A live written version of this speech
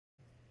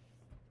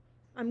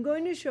I'm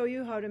going to show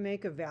you how to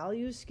make a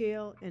value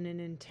scale and an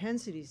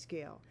intensity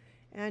scale.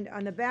 And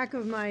on the back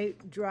of my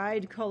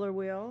dried color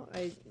wheel,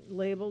 I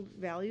labeled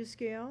value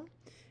scale,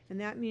 and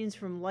that means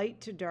from light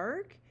to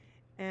dark,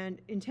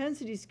 and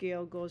intensity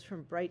scale goes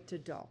from bright to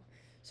dull.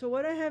 So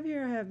what I have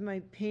here, I have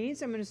my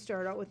paints. I'm going to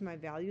start out with my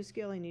value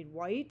scale. I need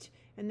white,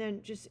 and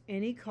then just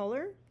any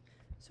color.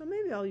 So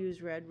maybe I'll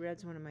use red.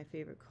 Red's one of my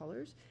favorite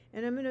colors.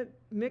 And I'm going to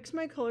mix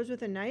my colors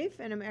with a knife,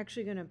 and I'm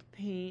actually going to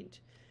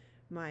paint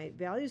my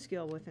value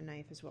scale with a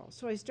knife as well.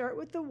 So I start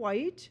with the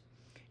white,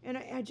 and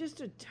I add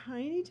just a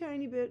tiny,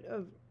 tiny bit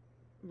of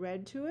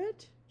red to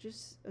it,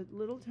 just a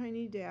little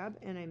tiny dab,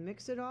 and I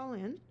mix it all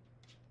in.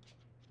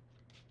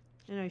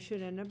 And I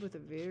should end up with a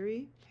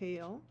very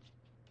pale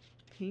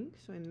pink,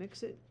 so I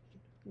mix it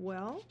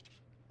well.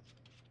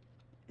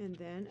 And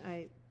then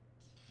I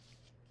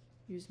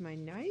use my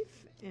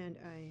knife and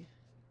I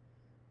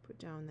put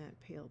down that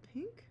pale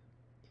pink.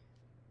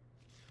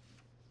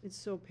 It's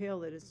so pale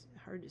that it's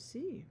hard to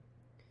see.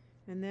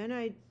 And then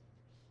I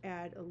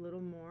add a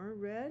little more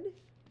red,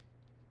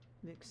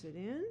 mix it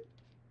in.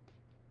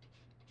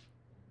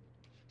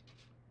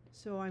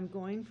 So I'm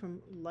going from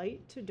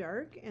light to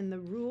dark, and the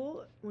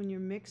rule when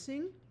you're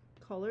mixing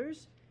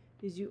colors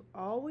is you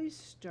always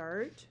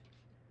start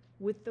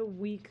with the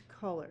weak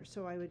color.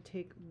 So I would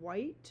take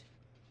white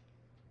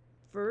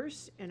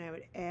first and I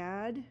would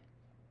add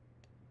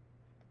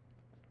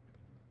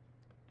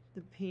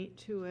the paint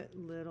to it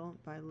little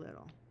by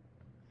little.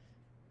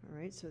 All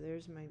right, so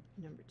there's my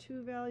number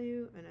 2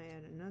 value, and I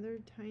add another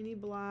tiny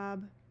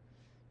blob,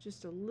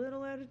 just a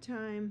little at a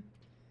time.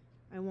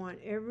 I want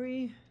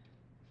every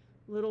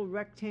little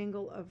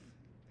rectangle of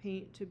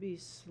paint to be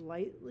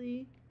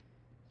slightly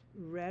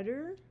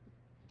redder,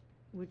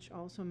 which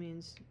also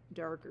means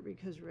darker,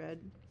 because red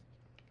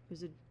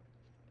is a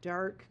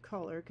dark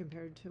color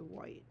compared to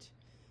white.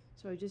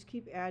 So I just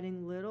keep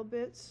adding little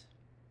bits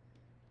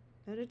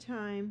at a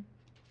time.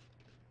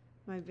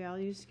 My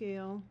value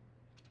scale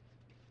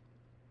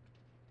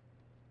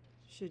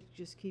should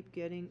just keep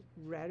getting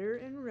redder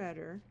and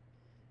redder.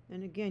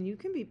 And again, you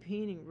can be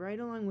painting right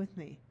along with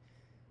me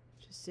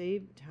to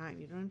save time.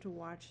 You don't have to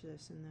watch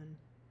this and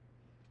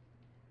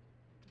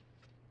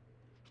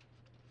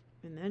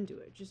then do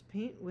it. Just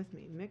paint with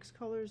me. Mix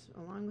colors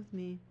along with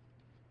me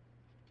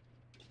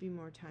to be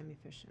more time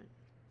efficient.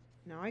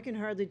 Now I can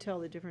hardly tell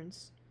the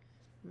difference,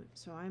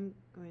 so I'm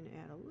going to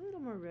add a little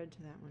more red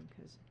to that one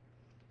because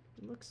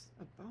it looks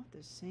about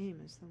the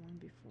same as the one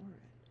before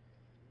it.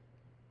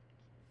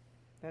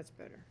 That's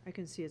better. I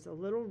can see it's a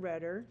little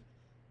redder.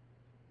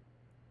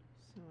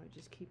 So I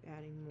just keep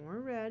adding more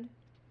red,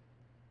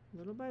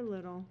 little by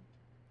little.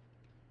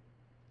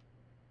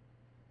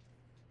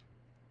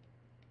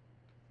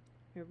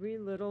 Every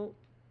little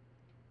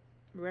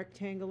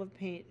rectangle of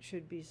paint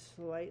should be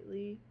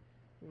slightly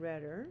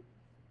redder.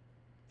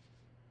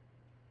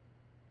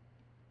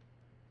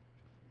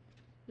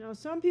 Now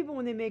some people,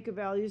 when they make a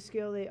value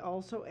scale, they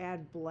also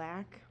add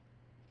black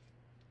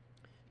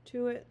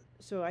to it.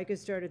 So I could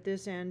start at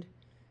this end,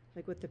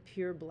 like with the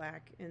pure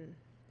black,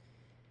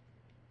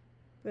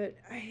 but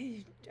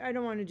I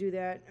don't want to do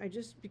that.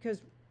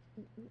 Because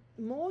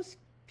most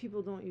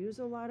people don't use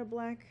a lot of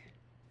black,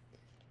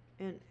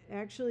 and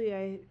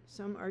actually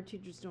some art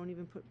teachers don't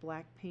even put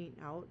black paint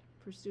out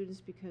for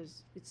students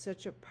because it's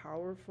such a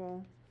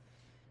powerful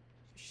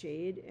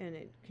shade and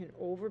it can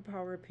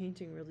overpower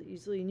painting really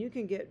easily, and you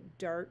can get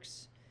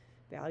darks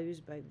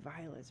values by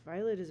violets.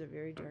 Violet is a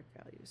very dark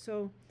value,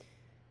 so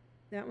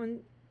that one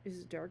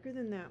is darker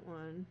than that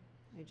one.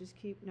 I just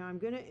keep, now I'm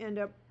going to end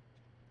up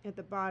at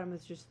the bottom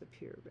with just the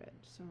pure red.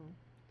 So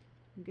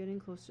I'm getting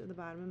close to the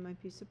bottom of my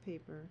piece of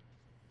paper.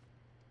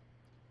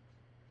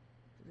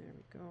 There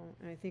we go.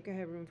 And I think I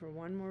have room for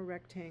one more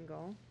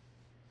rectangle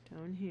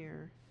down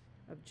here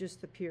of just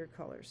the pure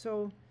color.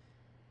 So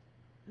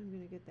I'm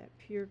going to get that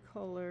pure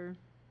color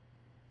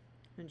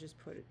and just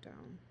put it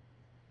down.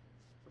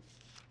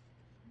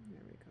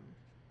 There we go.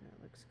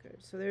 That looks good.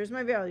 So there's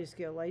my value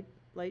scale,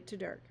 light to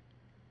dark.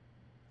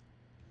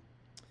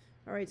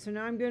 All right, so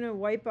now I'm going to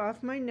wipe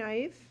off my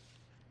knife.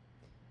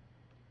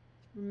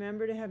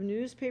 Remember to have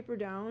newspaper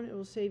down. It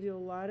will save you a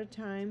lot of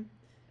time.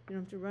 You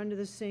don't have to run to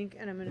the sink.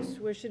 And I'm going to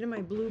swish it in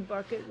my blue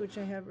bucket, which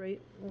I have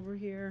right over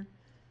here.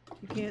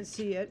 You can't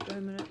see it, but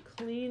I'm going to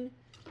clean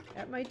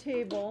at my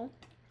table.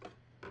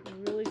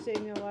 It'll really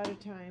save me a lot of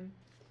time.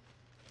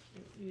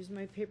 Use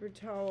my paper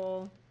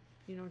towel,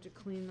 to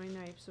clean my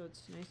knife so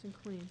it's nice and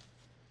clean.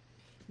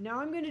 Now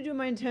I'm going to do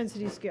my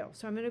intensity scale.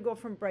 So I'm going to go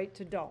from bright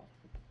to dull.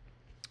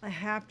 I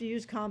have to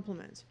use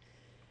complements.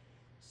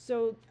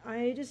 So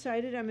I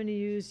decided I'm going to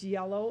use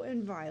yellow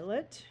and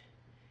violet.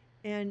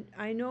 And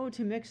I know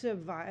to mix a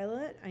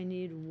violet, I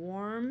need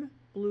warm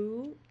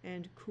blue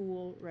and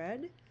cool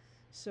red.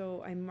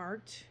 So I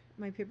marked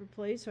my paper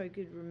plate so I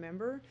could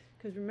remember.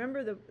 Because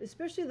remember,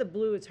 especially the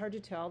blue, it's hard to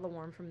tell the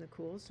warm from the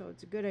cool. So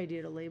it's a good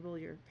idea to label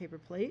your paper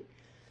plate.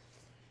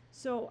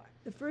 So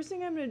the first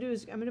thing I'm going to do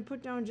is I'm going to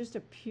put down just a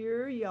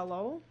pure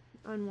yellow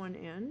on one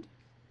end.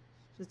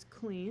 That's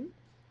clean.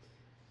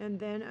 And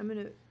then I'm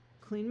going to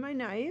clean my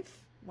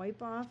knife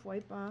wipe off,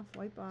 wipe off,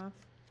 wipe off.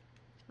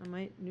 On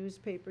my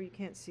newspaper, you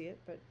can't see it,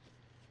 but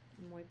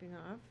I'm wiping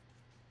off.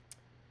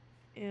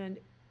 And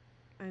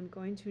I'm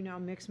going to now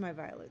mix my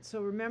violet.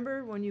 So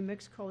remember, when you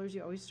mix colors,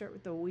 you always start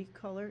with the weak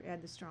color,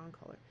 add the strong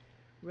color.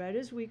 Red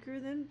is weaker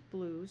than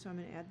blue, so I'm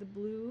going to add the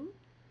blue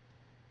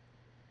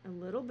a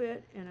little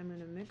bit, and I'm going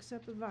to mix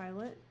up a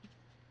violet.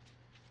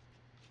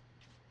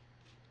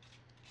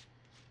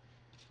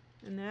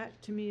 And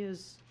that, to me,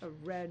 is a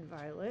red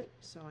violet,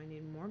 so I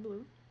need more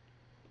blue.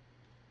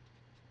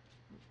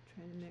 I'll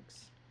try to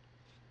mix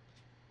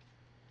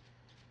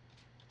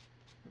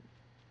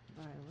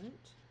violet.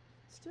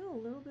 Still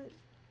a little bit,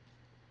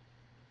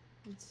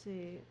 let's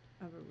say,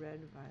 of a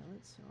red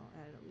violet, so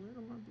I'll add a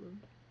little more blue.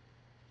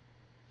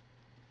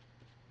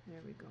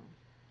 There we go.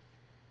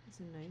 It's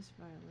a nice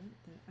violet.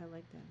 I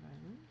like that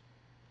violet.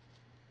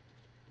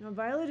 Now,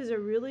 violet is a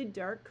really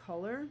dark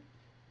color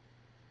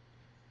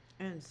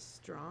and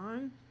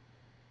strong.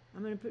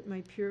 I'm going to put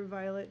my pure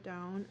violet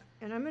down,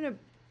 and I'm going to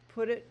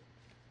put it,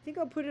 I think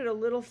I'll put it a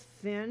little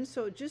thin,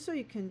 so just so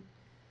you can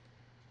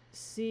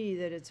see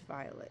that it's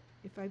violet.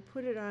 If I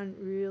put it on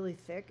really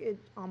thick, it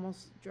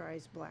almost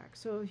dries black.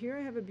 So here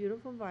I have a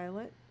beautiful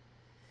violet.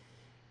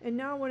 And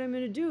now what I'm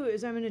going to do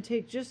is I'm going to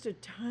take just a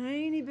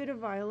tiny bit of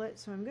violet.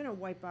 So I'm going to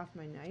wipe off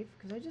my knife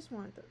because I just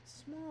want the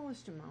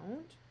smallest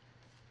amount.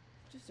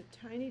 Just a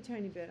tiny,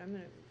 tiny bit. I'm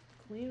going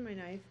to clean my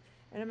knife.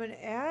 And I'm going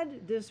to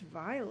add this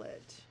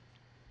violet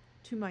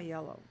to my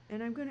yellow.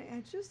 And I'm going to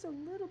add just a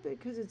little bit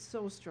because it's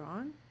so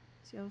strong.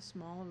 See how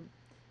small?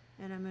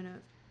 And I'm going to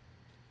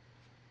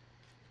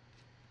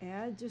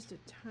add just a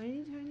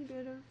tiny, tiny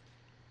bit of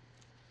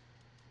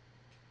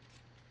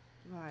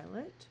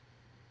violet.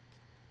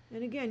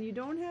 And again, you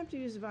don't have to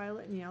use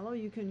violet and yellow.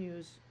 You can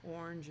use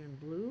orange and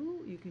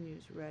blue. You can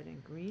use red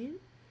and green.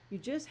 You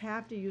just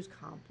have to use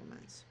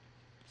complements.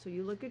 So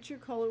you look at your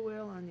color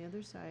wheel on the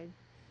other side,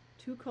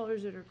 two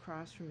colors that are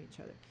across from each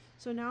other.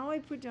 So now I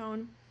put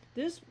down,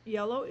 this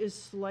yellow is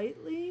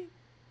slightly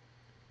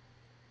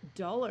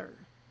duller,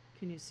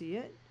 can you see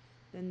it,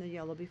 than the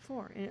yellow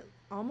before, and it's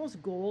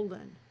almost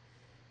golden.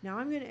 Now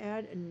I'm going to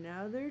add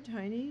another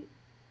tiny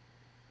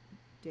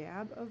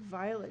dab of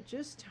violet,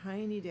 just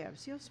tiny dab.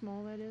 See how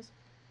small that is?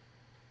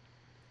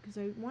 Because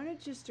I want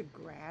it just to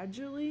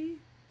gradually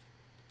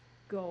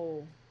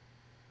go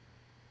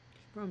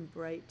from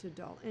bright to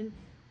dull. And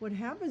what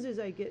happens is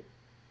I get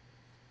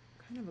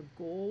kind of a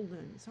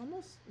golden, it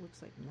almost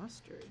looks like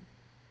mustard,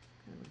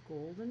 kind of a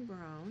golden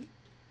brown.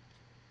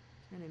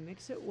 And I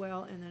mix it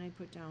well, and then I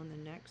put down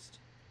the next,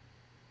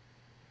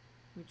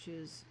 which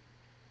is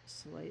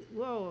slight.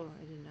 Whoa,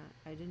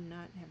 I did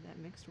not have that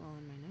mixed well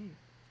in my knife.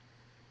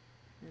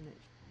 And it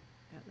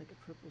got like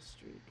a purple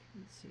streak.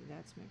 Let's see,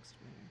 that's mixed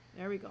better.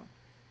 There we go.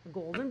 A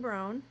golden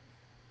brown.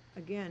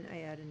 Again,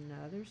 I add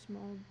another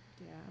small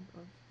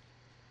dab of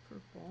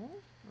purple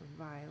or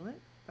violet.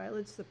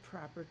 Violet's the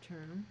proper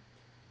term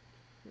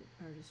that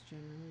artists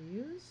generally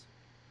use.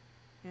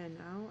 And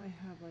now I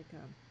have like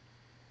a,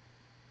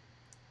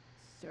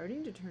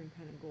 starting to turn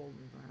kind of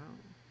golden brown.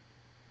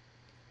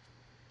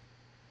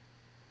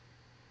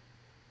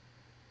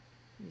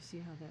 You see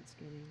how that's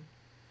getting?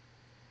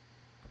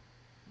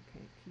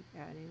 Okay, keep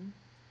adding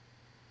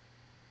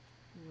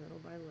little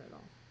by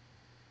little.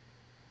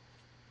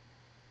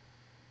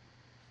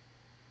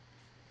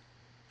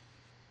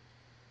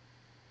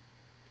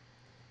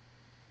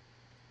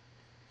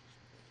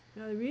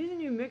 Now the reason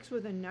you mix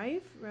with a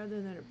knife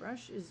rather than a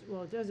brush is,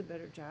 well, it does a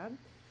better job.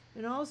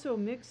 And also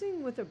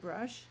mixing with a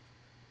brush,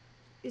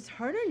 it's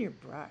hard on your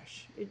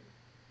brush.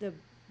 The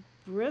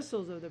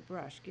bristles of the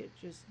brush get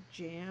just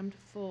jammed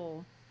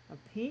full of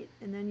paint,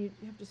 and then you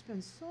have to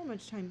spend so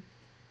much time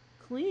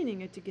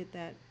cleaning it to get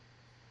that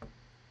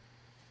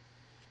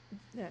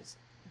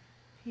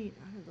paint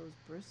out of those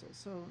bristles.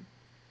 So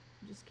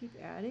just keep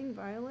adding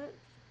violet.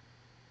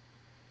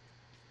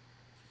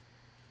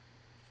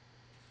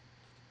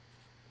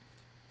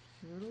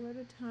 A little at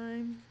a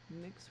time,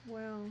 mix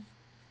well.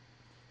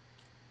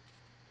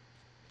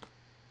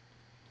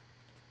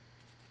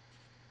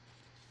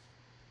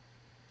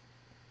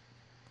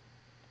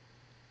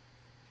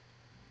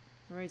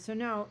 All right, so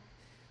now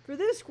for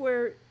this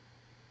square,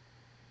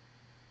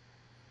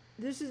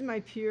 this is my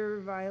pure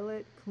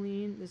violet,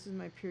 clean. This is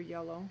my pure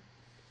yellow.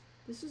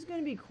 This is going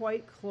to be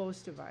quite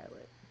close to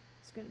violet,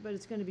 but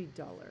it's going to be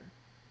duller.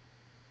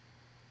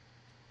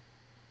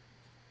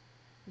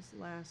 This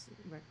last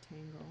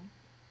rectangle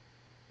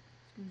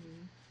is going to be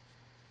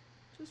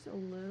just a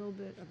little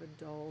bit of a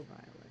dull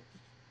violet.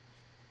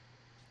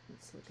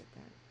 Let's look at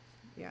that.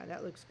 Yeah,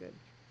 that looks good.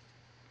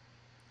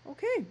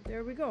 Okay,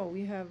 there we go.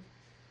 We have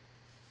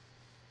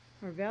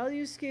our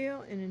value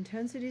scale and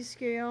intensity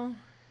scale.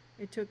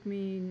 It took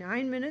me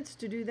 9 minutes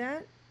to do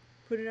that.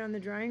 Put it on the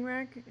drying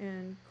rack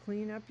and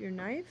clean up your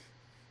knife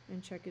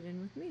and check it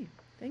in with me.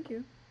 Thank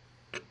you.